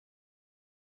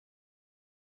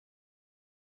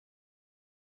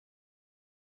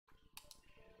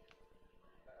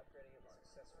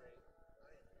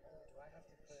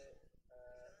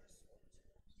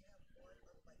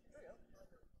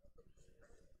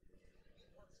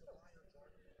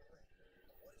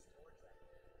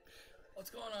What's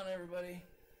going on, everybody?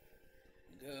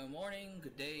 Good morning,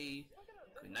 good day,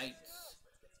 good night,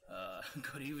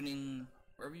 good evening,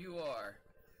 wherever you are.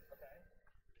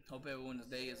 Hope everyone's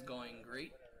day is going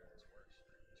great.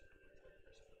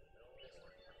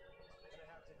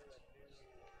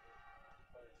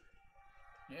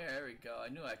 Yeah, there we go. I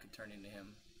knew I could turn into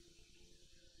him.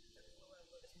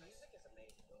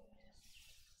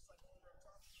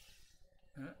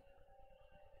 Huh?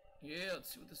 Yeah,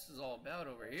 let's see what this is all about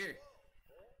over here.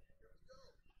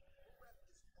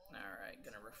 Alright,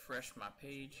 gonna refresh my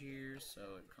page here so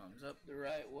it comes up the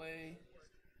right way.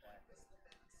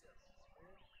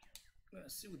 I'm gonna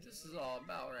see what this is all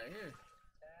about right here.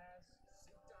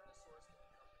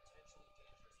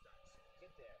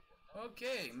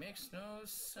 Okay, makes no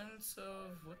sense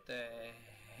of what the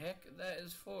heck that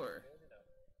is for.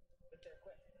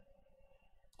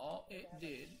 All it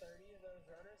did,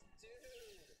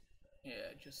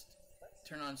 yeah, just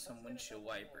turn on some windshield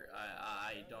wiper.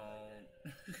 I don't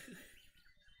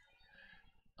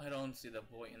I don't see the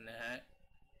point in that.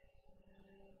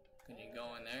 Can you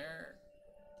go in there?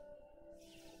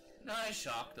 No, I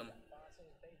shocked him.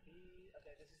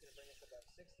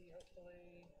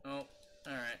 Oh,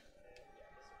 alright.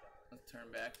 Let's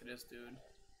turn back to this dude.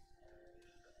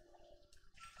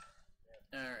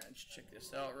 Alright, let's check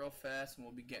this out real fast and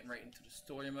we'll be getting right into the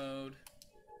story mode.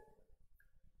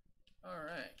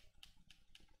 Alright.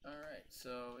 Alright,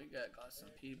 so we got some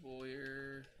people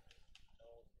here.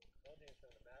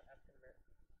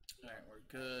 Alright, we're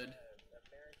good.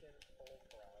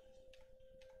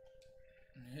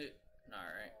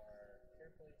 Alright.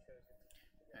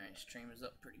 Alright, stream is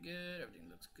up pretty good. Everything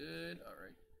looks good.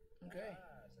 Alright. Okay.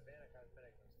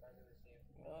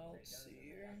 Well, let's see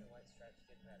here.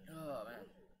 Oh, man.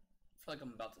 I feel like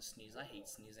I'm about to sneeze. I hate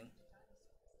sneezing.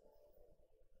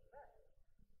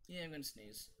 Yeah, I'm gonna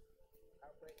sneeze.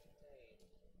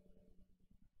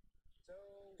 So,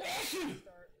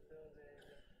 start building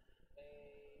a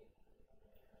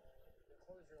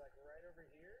enclosure like right over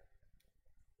here.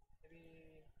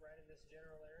 Maybe right in this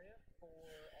general area for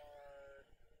our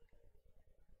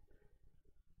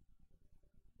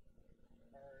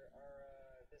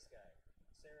this guy,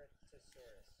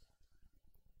 Ceratosaurus.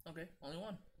 Okay, only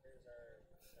one. Here's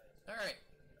our Alright.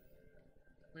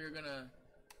 We're gonna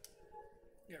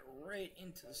get right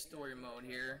into the story mode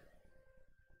here.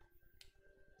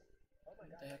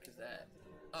 What the heck is that?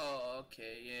 Oh,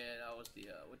 okay, yeah, that was the,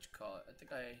 what you call it? I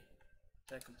think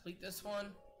did I complete this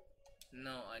one?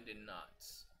 No, I did not.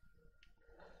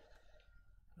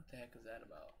 What the heck is that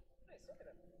about? Nice, look at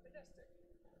him. Majestic.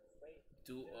 Wait.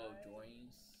 Duo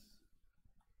joins.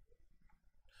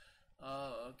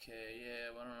 Oh, okay,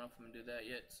 yeah, but I don't know if I'm gonna do that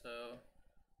yet, so.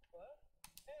 Hello?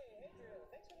 Hey, Adriel,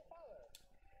 thanks for the follow.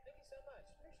 Thank you so much.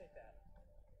 Appreciate that.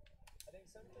 I think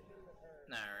something to do with her.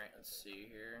 Alright, let's see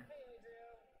here. Hey,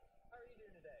 Adriel. How are you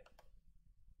doing today?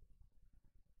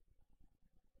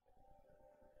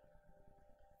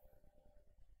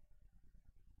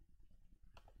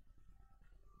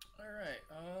 Alright,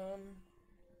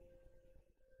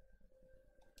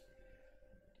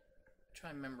 try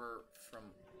and remember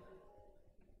from.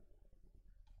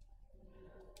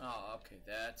 Oh, okay,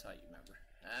 that's how you remember.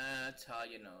 That's how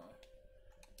you know.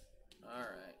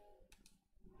 Alright.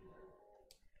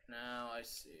 Now I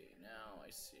see. Now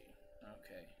I see.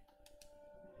 Okay.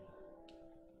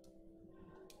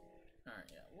 Alright,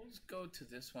 yeah, we'll just go to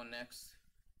this one next.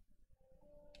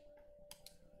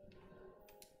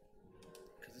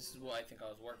 Because this is what I think I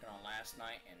was working on last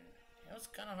night, and it was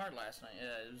kind of hard last night.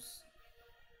 Yeah, it was.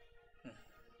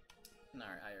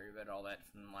 Alright, I already read all that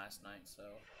from last night,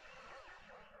 so.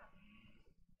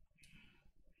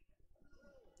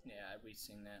 Yeah, we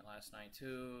seen that last night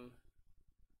too.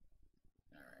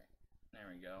 Alright, there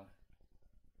we go.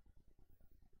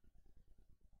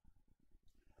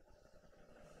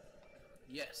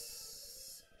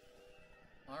 Yes.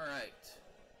 Alright.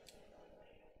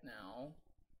 Now,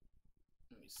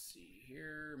 let me see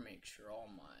here, make sure all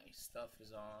my stuff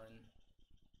is on.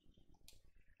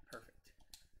 Perfect.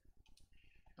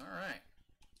 Alright.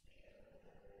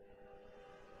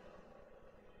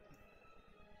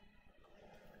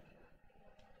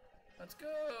 Let's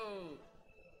go!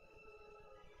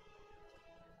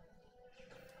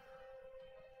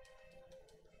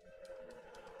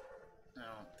 I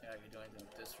don't think I can do anything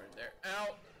with this right there.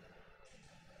 Ow!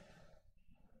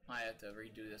 I have to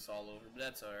redo this all over, but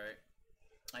that's alright.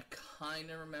 I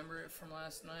kinda remember it from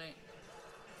last night.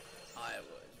 I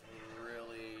was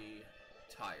really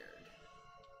tired.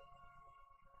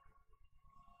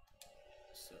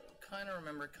 So, kinda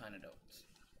remember, kinda don't.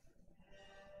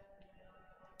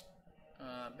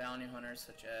 bounty hunters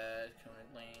such as Coney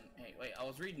Lane. Hey, wait, I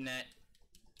was reading that.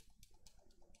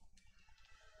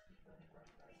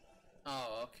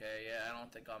 Oh, okay, yeah, I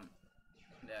don't think I'm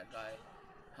that guy.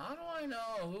 How do I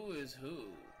know who is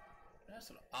who? That's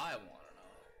what I want to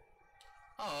know.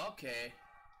 Oh, okay.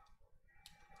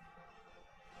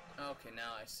 Okay,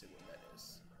 now I see what that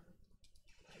is.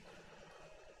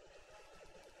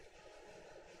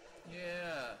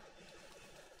 Yeah.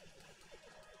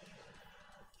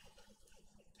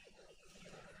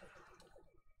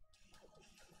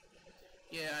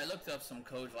 Yeah, I looked up some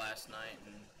code last night,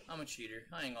 and I'm a cheater.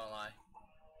 I ain't gonna lie.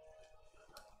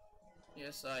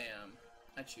 Yes, I am.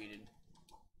 I cheated.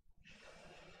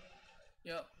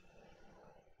 Yep.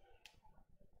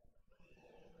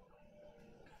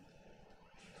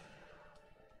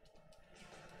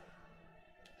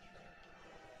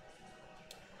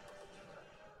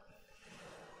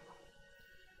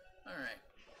 Alright.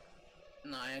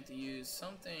 Now I have to use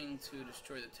something to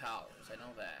destroy the towers. I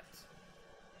know that.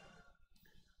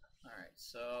 Alright,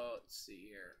 so let's see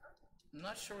here. I'm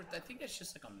not sure what, I think it's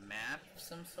just like a map of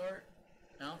some sort.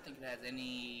 I don't think it has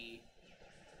any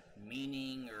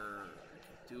meaning or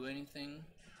can do anything.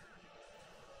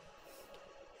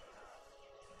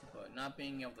 But not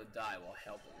being able to die will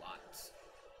help a lot.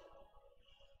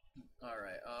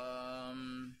 Alright,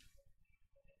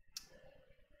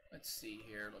 let's see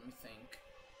here, let me think.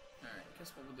 Alright,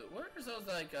 guess what we'll do. Where's those,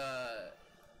 like,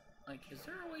 is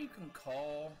there a way you can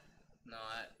call?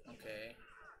 Not. Okay.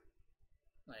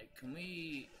 Like, can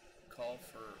we call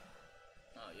for...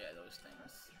 Oh, yeah, those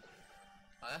things.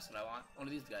 Oh, that's what I want. One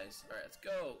of these guys. Alright, let's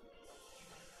go.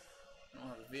 I don't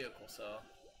have a vehicle, so...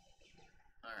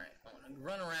 Alright, I'm gonna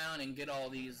run around and get all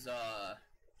these,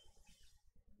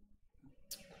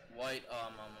 white,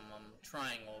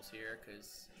 triangles here,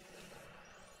 because...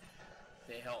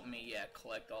 they help me, yeah,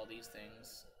 collect all these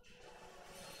things.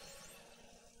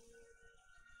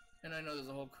 And I know there's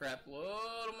a whole crap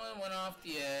load of them went off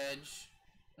the edge.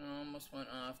 Almost went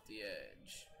off the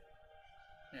edge.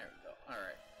 There we go.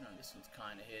 Alright. No, this one's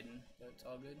kind of hidden, but it's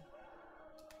all good.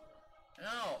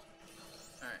 No!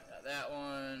 Alright, got that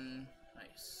one.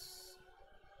 Nice.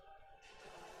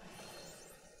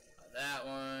 Got that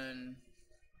one.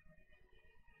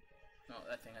 No,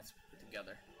 that thing has to put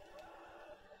together.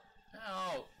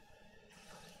 Ow!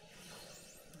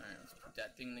 Alright, let's put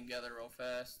that thing together real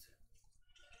fast.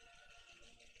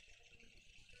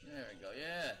 There we go,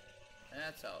 yeah.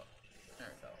 That's how. There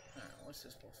we go. Alright, what's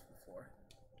this supposed to be for?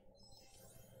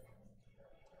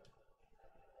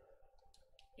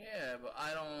 Yeah, but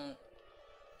I don't,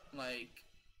 like,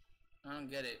 I don't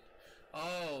get it.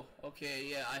 Oh, okay,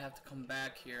 yeah, I have to come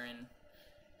back here and...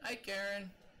 Hi,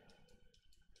 Karen.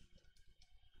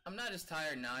 I'm not as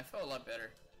tired now. I feel a lot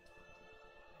better.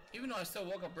 Even though I still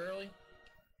woke up early.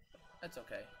 That's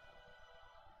okay.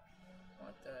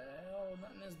 What the hell?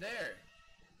 Nothing is there.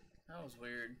 That was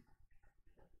weird.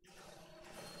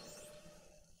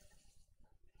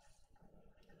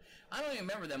 I don't even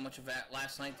remember that much of that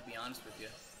last night, to be honest with you.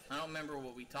 I don't remember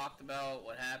what we talked about,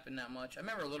 what happened that much. I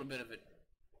remember a little bit of it.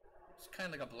 It's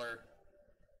kind of like a blur.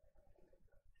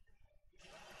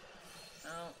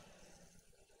 Oh.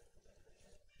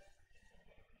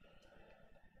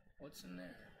 What's in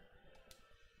there?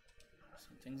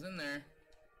 Something's in there.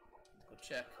 Let's go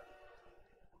check.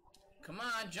 Come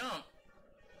on, jump!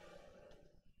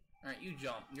 Alright, you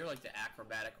jump. You're like the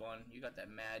acrobatic one. You got that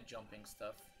mad jumping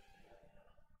stuff.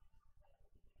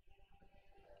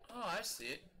 Oh, I see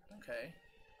it. Okay.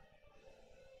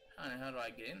 How do I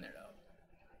get in there, though?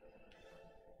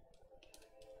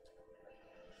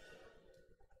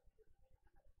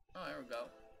 Oh, there we go.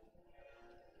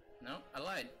 No, I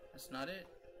lied. That's not it.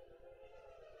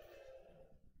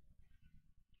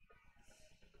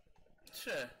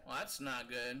 Sure. Well, that's not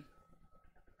good.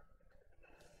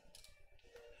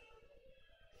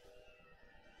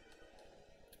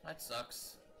 That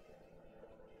sucks.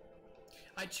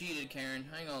 I cheated, Karen.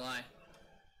 I ain't gonna lie.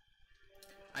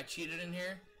 I cheated in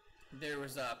here. There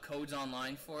was codes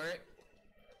online for it,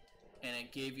 and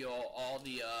it gave you all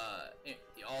the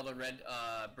red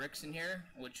bricks in here.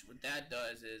 Which what that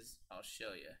does is, I'll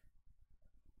show you.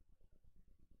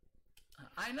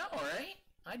 I know, right?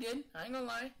 I did. I ain't gonna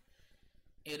lie.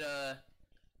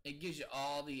 It gives you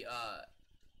all the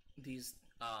these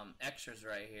extras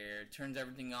right here. It turns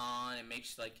everything on. It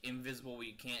makes you like invisible where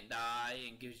you can't die,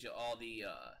 and gives you all the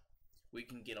we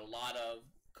can get a lot of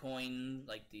coin,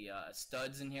 like the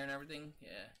studs in here and everything.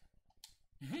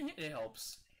 Yeah. It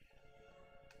helps.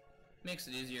 Makes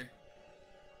it easier.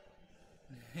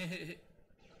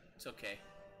 It's okay.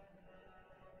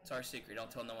 It's our secret. Don't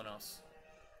tell no one else.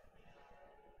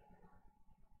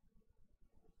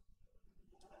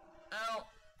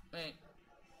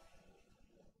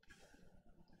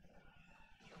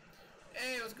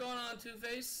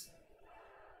 Two-Face?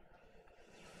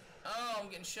 Oh, I'm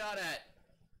getting shot at.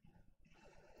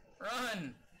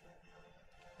 Run!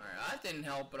 Alright, that didn't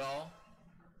help at all.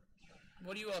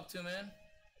 What are you up to, man?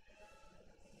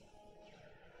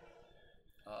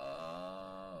 Oh,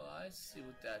 I see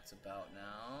what that's about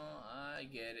now. I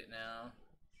get it now.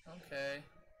 Okay.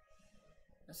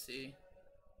 Let's see.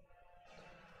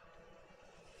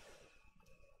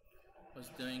 Was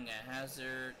doing a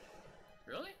hazard.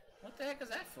 Really? What the heck is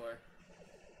that for?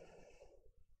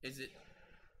 Is it?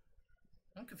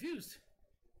 I'm confused.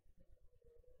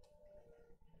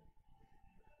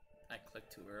 I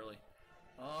clicked too early.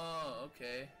 Oh,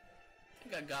 okay. I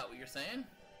think I got what you're saying.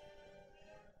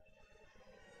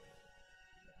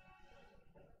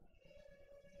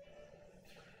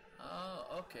 Oh,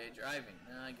 okay, driving.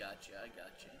 I got you, I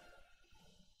got you.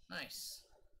 Nice.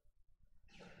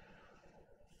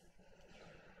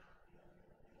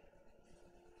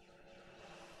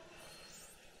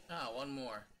 Ah, one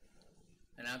more.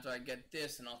 And after I get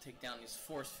this, and I'll take down these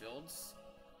force fields.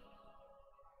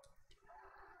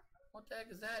 What the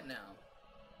heck is that now?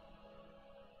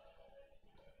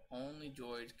 Only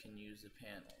droids can use the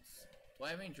panels. Do I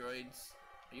have any droids?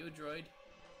 Are you a droid?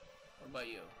 What about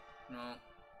you? No.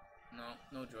 No,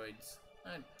 no droids.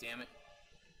 Ah, damn it.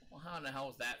 Well, how in the hell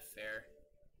is that fair?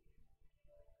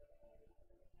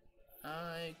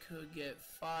 I could get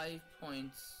 5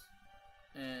 points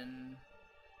and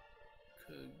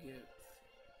could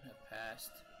have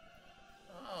passed.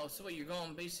 Oh, so what, you're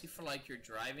going basically for like your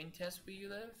driving test where you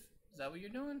live? Is that what you're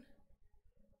doing?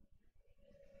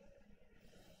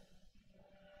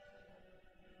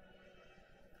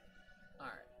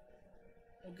 Alright.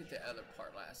 We'll get the other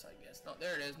part last, I guess. No,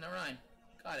 there it is. Never mind.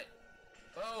 Got it.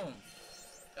 Boom.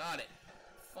 Got it.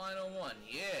 Final one.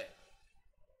 Yeah.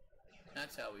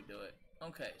 That's how we do it.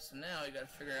 Okay, so now you gotta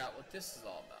figure out what this is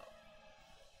all about.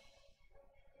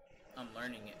 I'm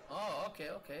learning it. Oh, okay,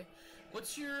 okay.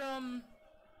 What's your,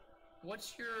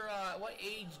 what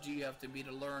age do you have to be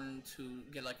to learn to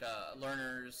get like a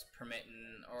learner's permit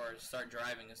or start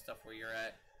driving and stuff where you're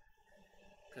at?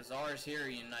 Because ours here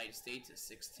in the United States is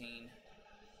 16.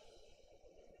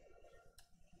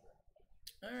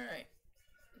 Alright.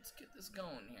 Let's get this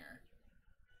going here.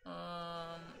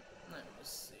 Let me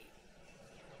see.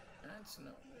 That's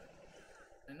no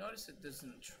good. I notice it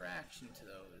doesn't traction to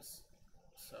those.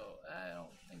 So I don't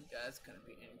think that's gonna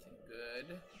be anything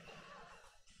good.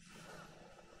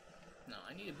 No,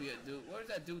 I need to be a dude. What does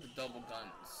that do with the double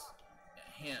guns?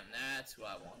 Yeah, him. That's who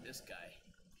I want. This guy.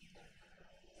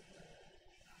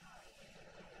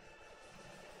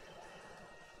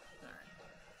 Alright.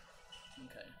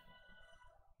 Okay.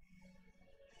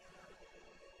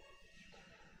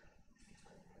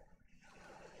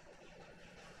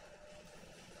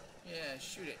 Yeah,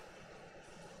 shoot it.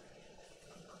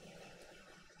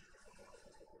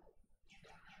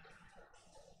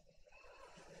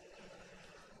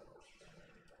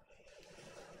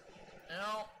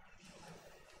 No.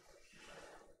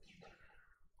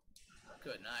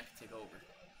 Good, now I can take over.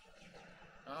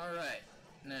 Alright,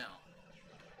 now.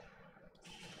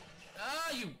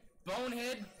 Ah, you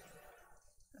bonehead!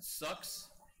 That sucks.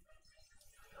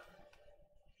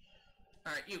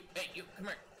 Alright, you, hey, you, come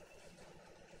here.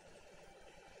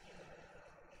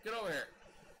 Get over here.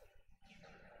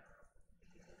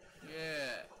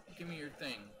 Yeah, give me your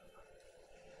thing.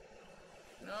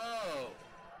 No!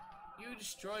 You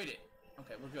destroyed it.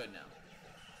 Okay, we're good now.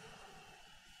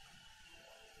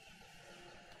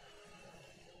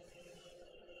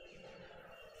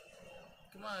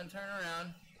 Come on, turn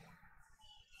around.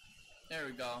 There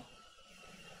we go.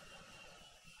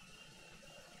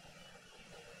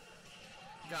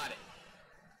 Got it.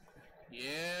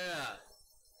 Yeah.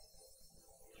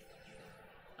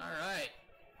 Alright.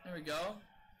 There we go.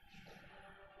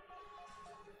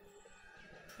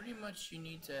 Pretty much you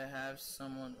need to have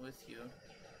someone with you.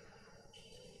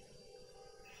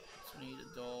 So you need an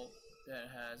adult that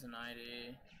has an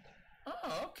ID.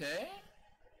 Oh, okay.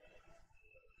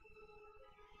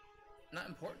 Not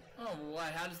important. Oh,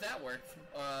 why? How does that work?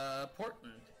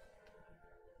 Portland.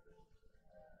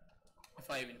 If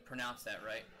I even pronounce that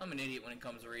right. I'm an idiot when it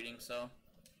comes to reading, so.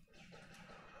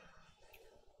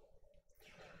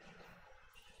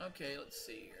 Okay, let's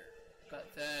see here.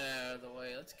 Got that out of the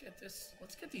way. Let's get this.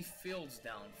 Let's get these fields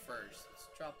down first. Let's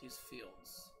drop these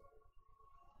fields.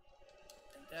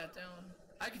 Take that down.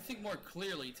 I can think more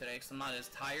clearly today because I'm not as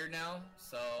tired now,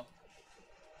 so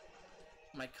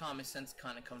my common sense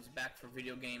kind of comes back for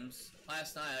video games.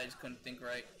 Last night I just couldn't think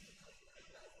right.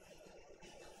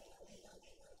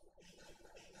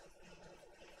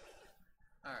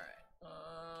 Alright,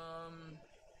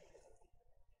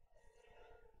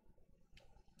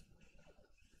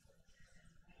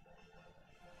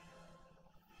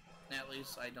 At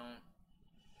least I don't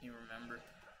even remember.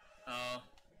 Oh.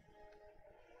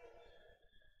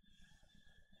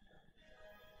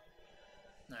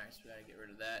 Alright, so we gotta get rid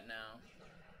of that now.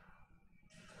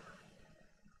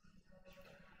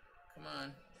 Come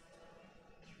on.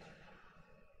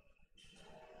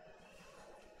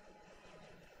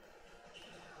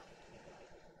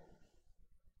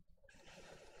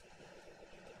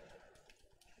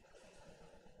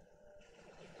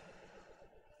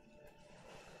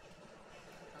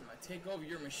 I'm gonna take over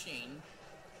your machine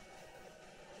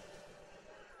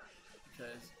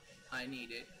because I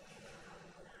need it.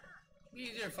 It'd be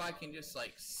easier if I can just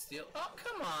like steal. Oh,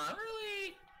 come on,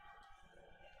 really?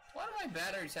 Why do my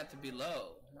batteries have to be low?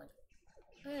 Like,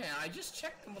 man, I just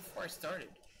checked them before I started.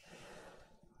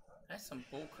 That's some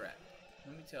bullcrap.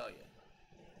 Let me tell you.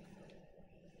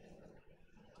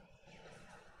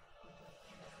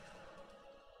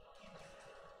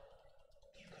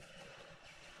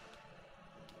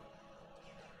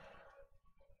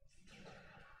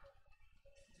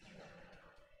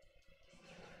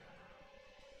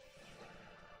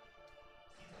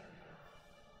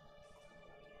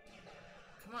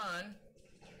 Come on.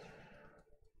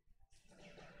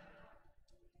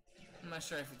 I'm not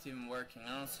sure if it's even working.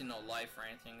 I don't see no life or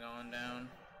anything going down.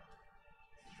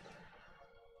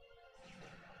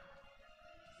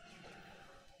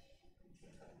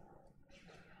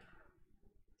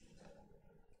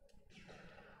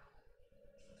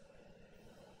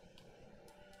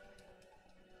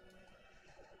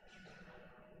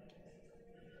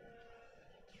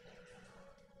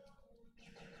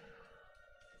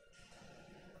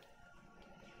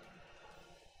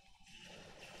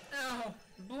 Ow!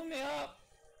 It blew me up!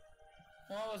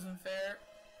 Well, that wasn't fair.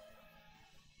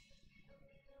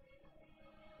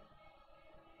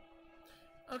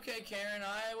 Okay, Karen,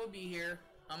 I will be here.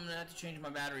 I'm gonna have to change my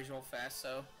batteries real fast,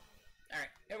 so... Alright,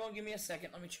 everyone give me a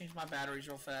second. Let me change my batteries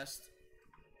real fast.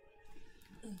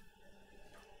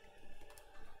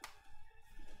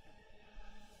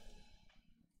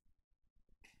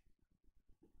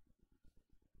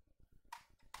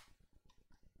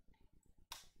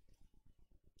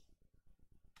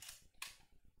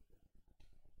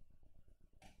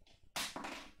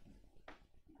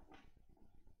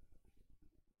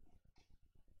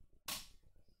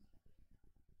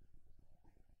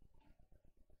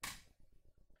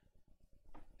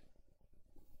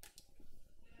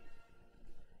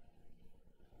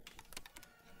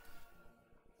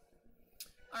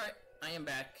 Alright, I am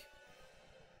back.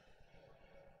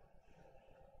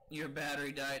 Your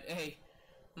battery died. Hey,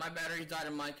 my battery died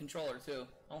in my controller too.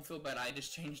 I don't feel bad, I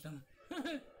just changed them.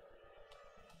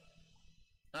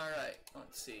 Alright,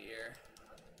 let's see here.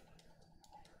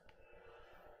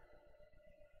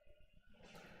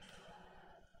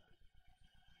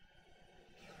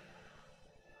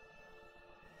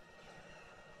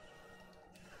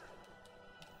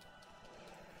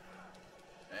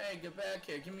 Hey, get back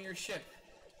here. Give me your ship.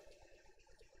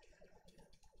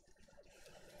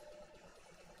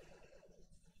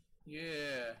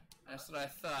 Yeah, that's what I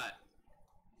thought.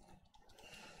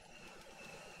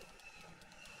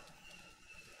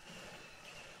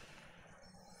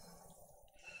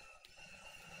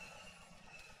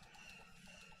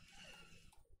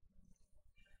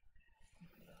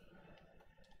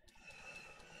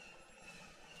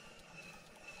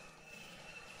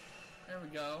 There we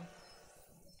go.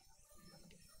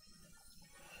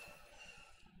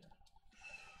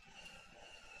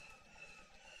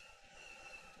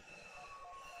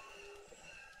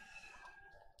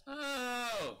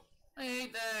 Oh, I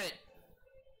hate that.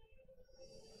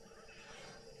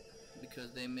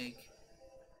 Because they make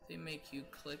you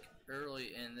click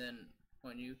early, and then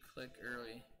when you click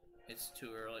early, it's too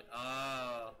early.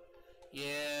 Oh,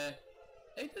 yeah.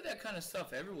 They do that kind of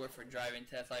stuff everywhere for driving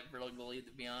tests, I really believe,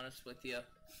 to be honest with you.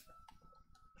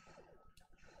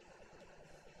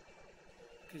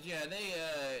 Cause yeah,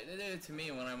 they did it to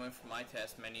me when I went for my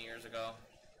test many years ago.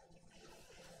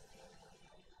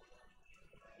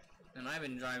 And I've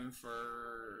been driving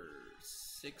for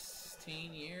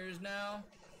 16 years now.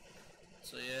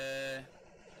 So yeah.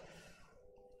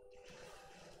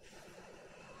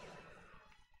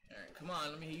 Alright, come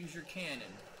on, let me use your cannon.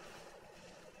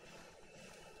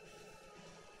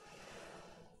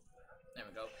 There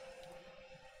we go.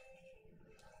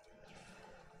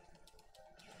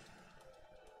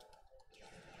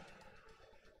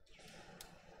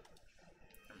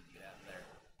 Get out of there.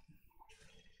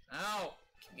 Ow!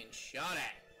 Keep getting shot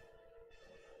at.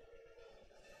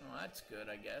 Oh, that's good,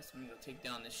 I guess. I'm gonna go take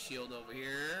down this shield over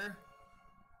here.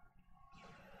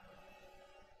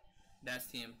 That's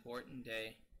the important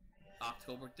day.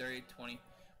 October 30th,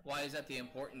 Why is that the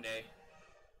important day?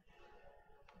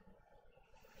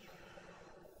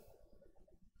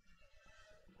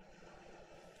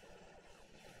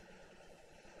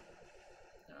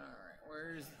 Alright,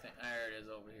 where's the thing? There it is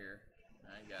over here.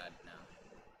 I got it now.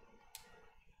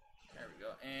 There we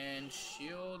go. And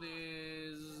shield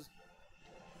is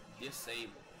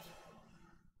disabled.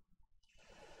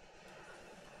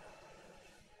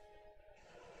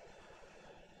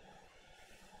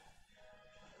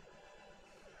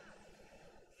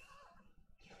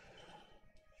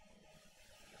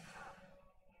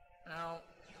 Now,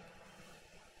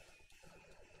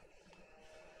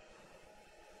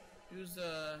 use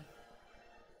the.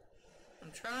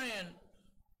 I'm trying.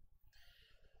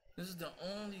 This is the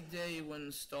only day when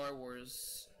Star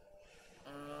Wars.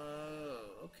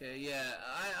 Oh, okay, yeah.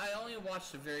 I only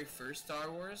watched the very first Star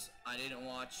Wars. I didn't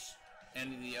watch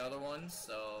any of the other ones,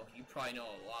 so you probably know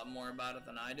a lot more about it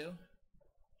than I do.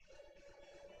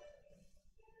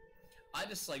 I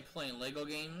just like playing Lego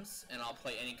games, and I'll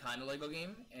play any kind of Lego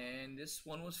game, and this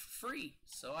one was free,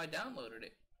 so I downloaded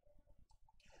it.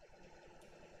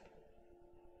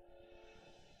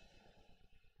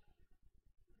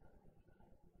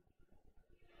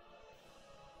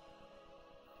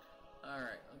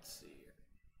 Alright, let's see here.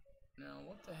 Now,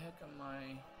 what the heck am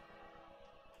I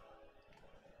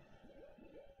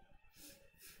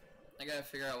gotta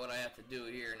figure out what I have to do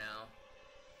here now.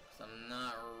 Because I'm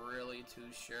not really too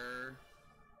sure.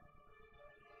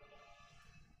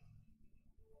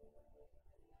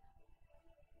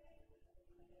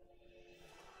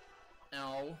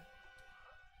 No.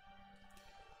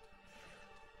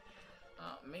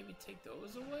 Maybe take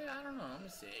those away? I don't know. Let me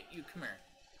see. You, come here.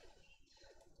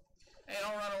 Hey,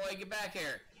 don't run away. Get back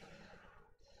here.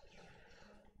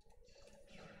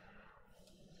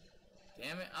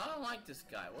 Damn it. I don't like this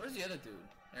guy. Where's the other dude?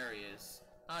 There he is.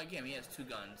 Again, he has 2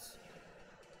 guns.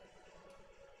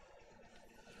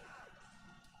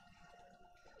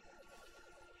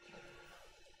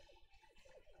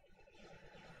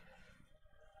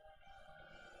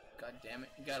 God damn it.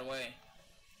 He got away.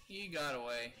 He got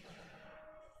away.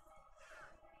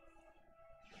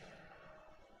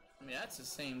 I mean, that's the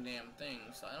same damn thing,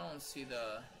 so I don't see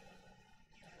the...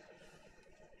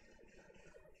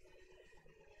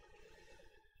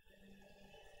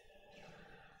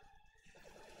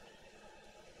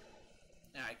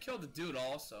 Yeah, I killed the dude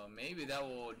also. Maybe that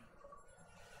would...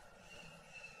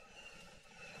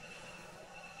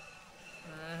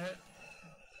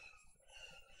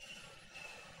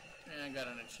 Yeah, I got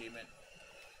an achievement.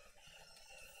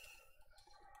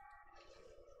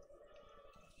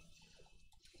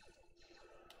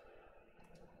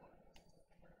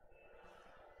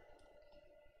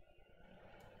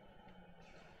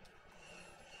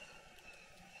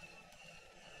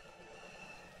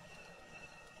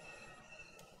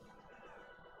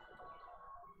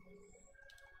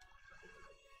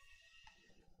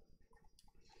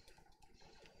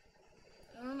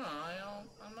 I don't know,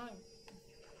 I'm not...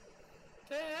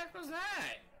 The heck was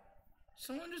that?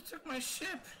 Someone just took my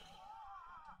ship.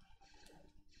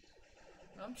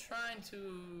 I'm trying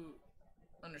to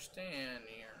understand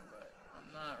here, but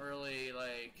I'm not really,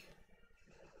 like...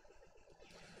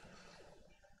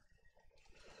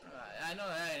 I know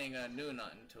that ain't gonna do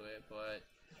nothing to it, but...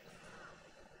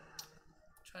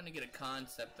 I'm trying to get a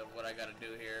concept of what I gotta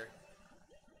do here.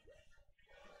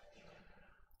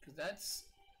 Because that's...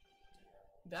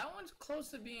 That one's close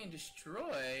to being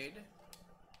destroyed.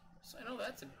 So I know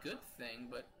that's a good thing,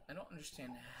 but I don't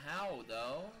understand how,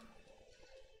 though.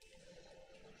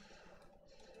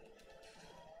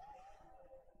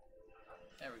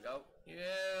 There we go.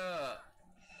 Yeah!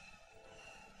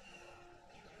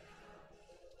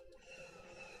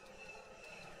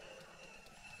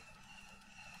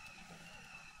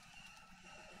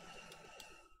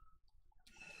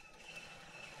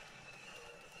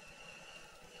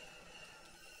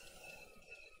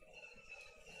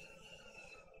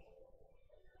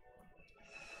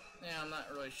 Yeah, I'm not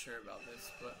really sure about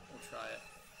this, but we'll try it.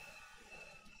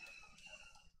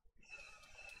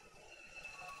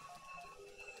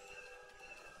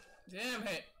 Damn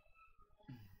it!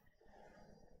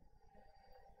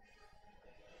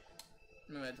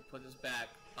 I'm gonna have to put this back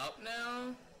up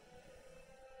now.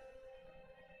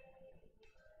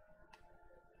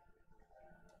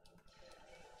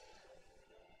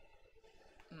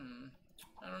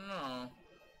 I don't know.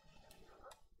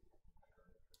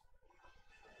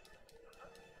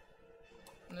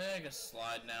 I can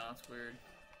slide now, it's weird.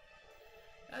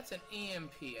 That's an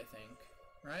EMP, I think,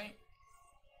 right?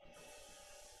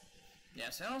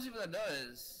 Yes, I don't see what that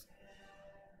does.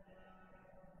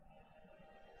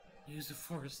 Use the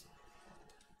force.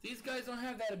 These guys don't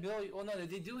have that ability. Well, no,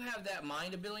 they do have that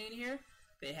mind ability in here.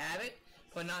 They have it,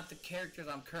 but not the characters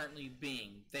I'm currently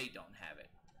being. They don't have it.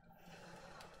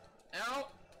 Ow!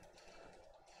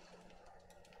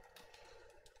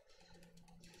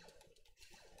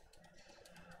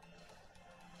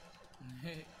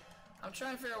 I'm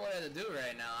trying to figure out what I have to do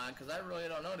right now, because I really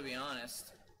don't know, to be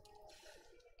honest.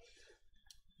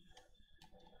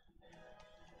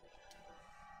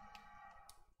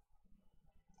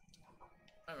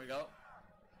 There we go.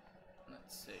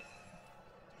 Let's see.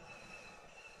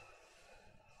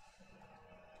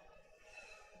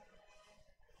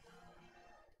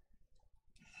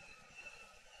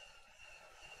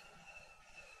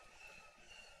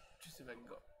 Just if I can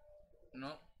go.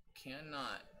 Nope,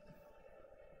 cannot.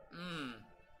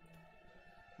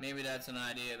 Maybe that's an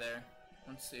idea there.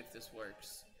 Let's see if this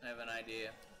works. I have an idea.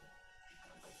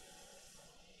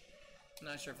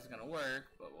 Not sure if it's gonna work,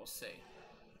 but we'll see.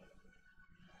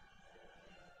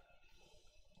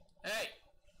 Hey!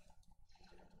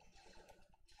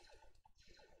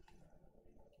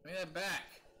 Give me that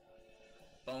back,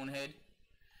 bonehead.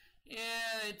 Yeah,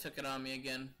 they took it on me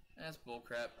again. That's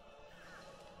bullcrap.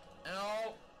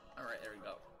 Ow! Alright, there we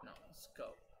go. No, let's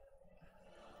go.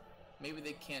 Maybe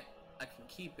they can't... I can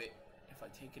keep it if I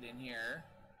take it in here.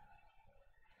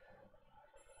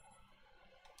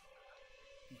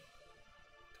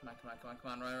 Come on, come on, come on,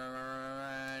 come on.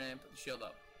 Run, and put the shield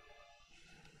up.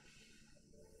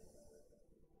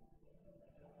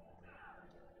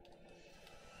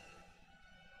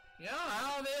 Yeah,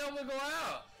 how are they able to go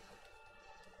out?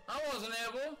 I wasn't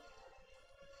able.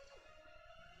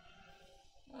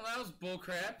 Well, that was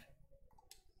bullcrap.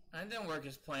 That didn't work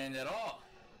as planned at all.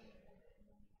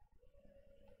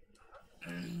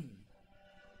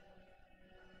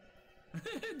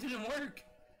 It didn't work.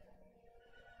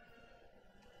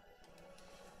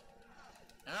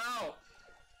 Ow!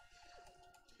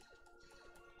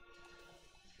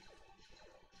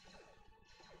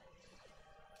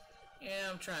 Yeah,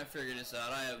 I'm trying to figure this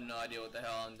out. I have no idea what the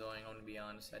hell I'm doing. I'm gonna be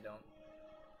honest, I don't.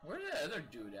 Where did that other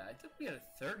dude at? I thought we had a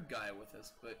third guy with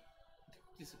us, but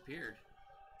he disappeared.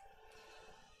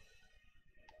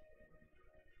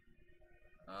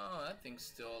 Oh, that thing's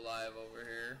still alive over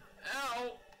here.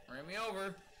 Ow! Ran me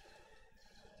over.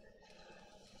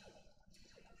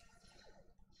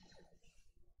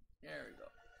 There we go.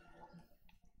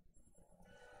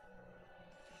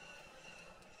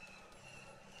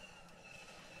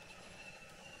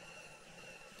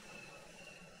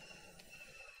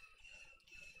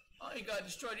 Oh, you gotta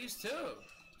destroy these too.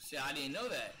 See, I didn't know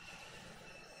that.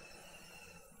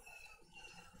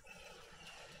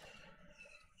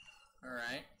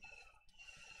 Alright.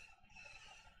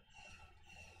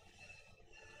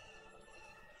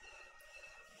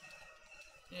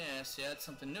 Yeah, see, that's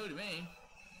something new to me.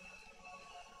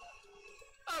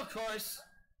 Of course.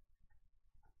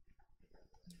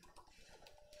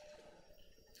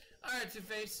 Alright,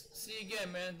 Two-Face. See you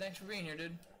again, man. Thanks for being here,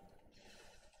 dude.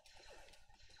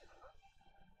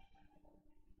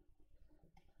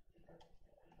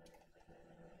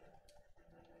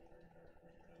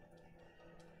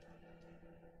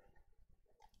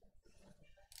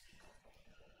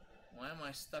 Why am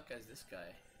I stuck as this guy?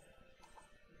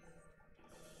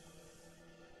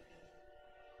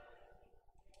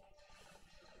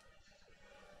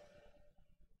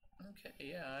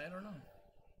 Okay, yeah, I don't know.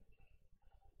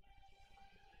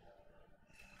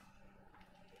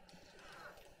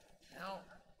 Ow.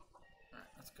 Alright,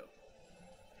 let's go.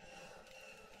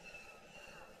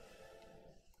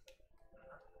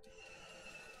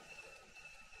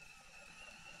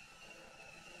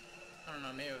 I don't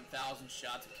know, maybe 1,000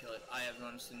 shots to kill it. I have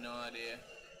honestly no idea.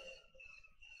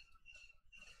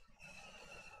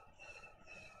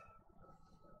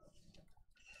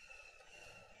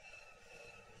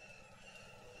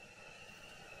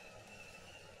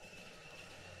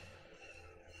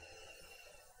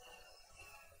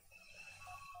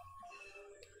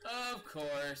 Of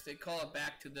course, they call it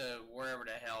back to the wherever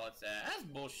the hell it's at. That's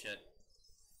bullshit.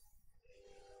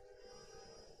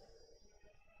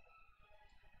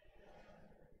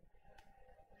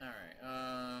 Alright,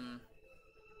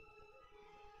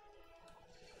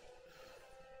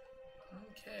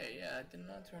 okay, yeah, it did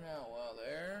not turn out well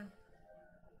there.